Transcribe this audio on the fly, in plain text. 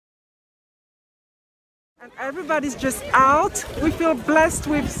And everybody's just out. We feel blessed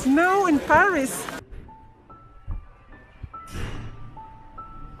with snow in Paris.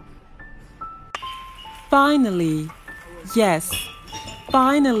 Finally, yes,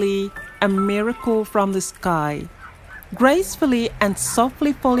 finally, a miracle from the sky. Gracefully and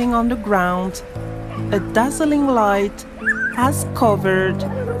softly falling on the ground, a dazzling light has covered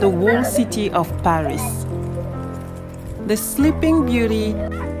the whole city of Paris. The Sleeping Beauty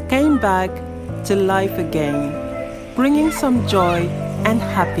came back to life again, bringing some joy and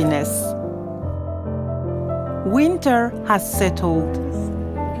happiness. Winter has settled.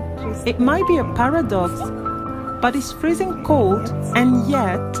 It might be a paradox, but it's freezing cold, and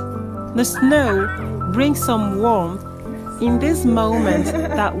yet the snow brings some warmth in this moment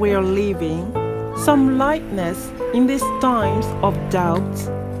that we are living, some lightness in these times of doubt,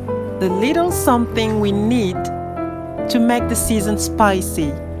 the little something we need to make the season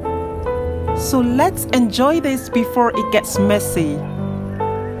spicy. So let's enjoy this before it gets messy.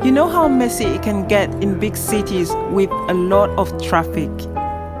 You know how messy it can get in big cities with a lot of traffic.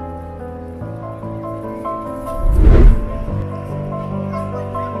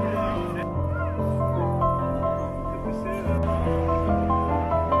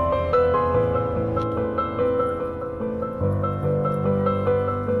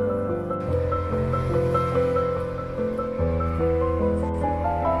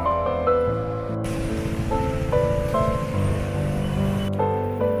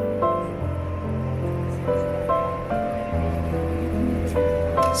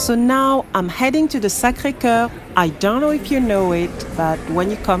 So now I'm heading to the Sacré-Cœur. I don't know if you know it, but when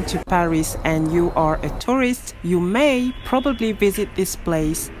you come to Paris and you are a tourist, you may probably visit this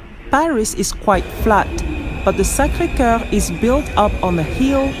place. Paris is quite flat, but the Sacré-Cœur is built up on a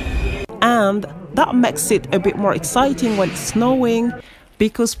hill, and that makes it a bit more exciting when it's snowing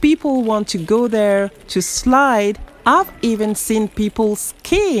because people want to go there to slide. I've even seen people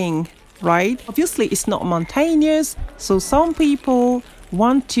skiing, right? Obviously, it's not mountainous, so some people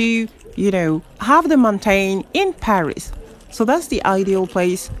want to, have the mountain in Paris. So that's the ideal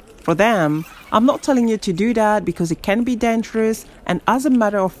place for them. I'm not telling you to do that because it can be dangerous. And as a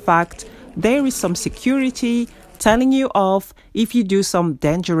matter of fact, there is some security telling you off if you do some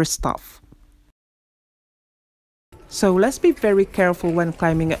dangerous stuff. So let's be very careful when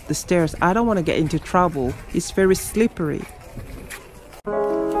climbing up the stairs. I don't want to get into trouble. It's very slippery.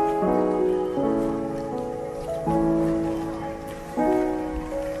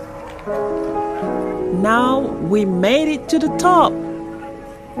 Now we made it to the top.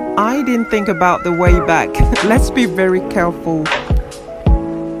 I didn't think about the way back. Let's be very careful.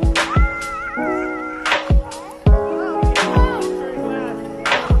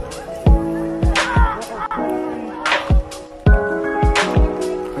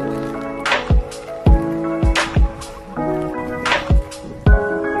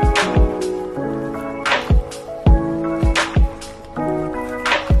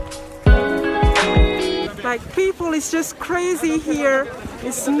 Like, people is just crazy here.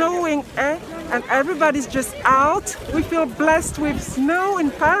 It's snowing, and everybody's just out. We feel blessed with snow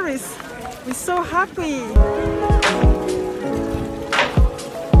in Paris. We're so happy.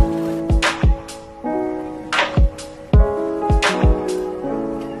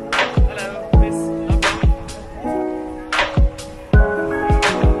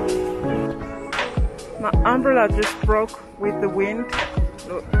 My umbrella just broke with the wind.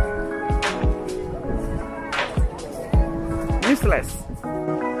 Look. Useless.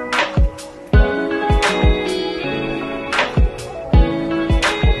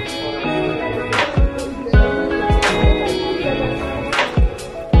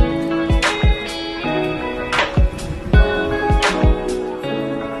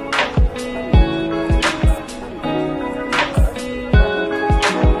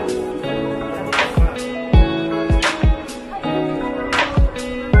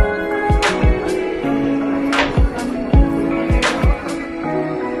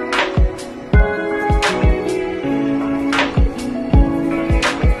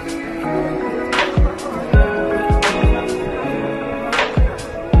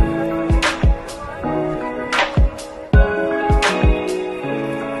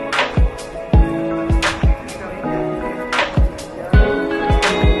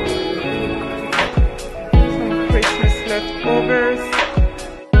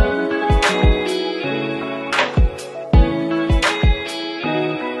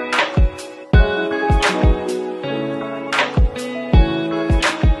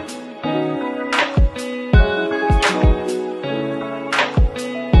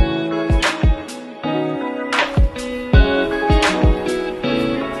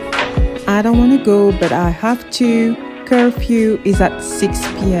 I don't want to go, but I have to. Curfew is at 6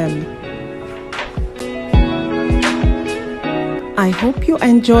 p.m. I hope you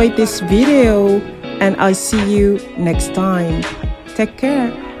enjoyed this video and I see you next time. Take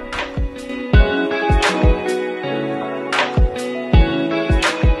care.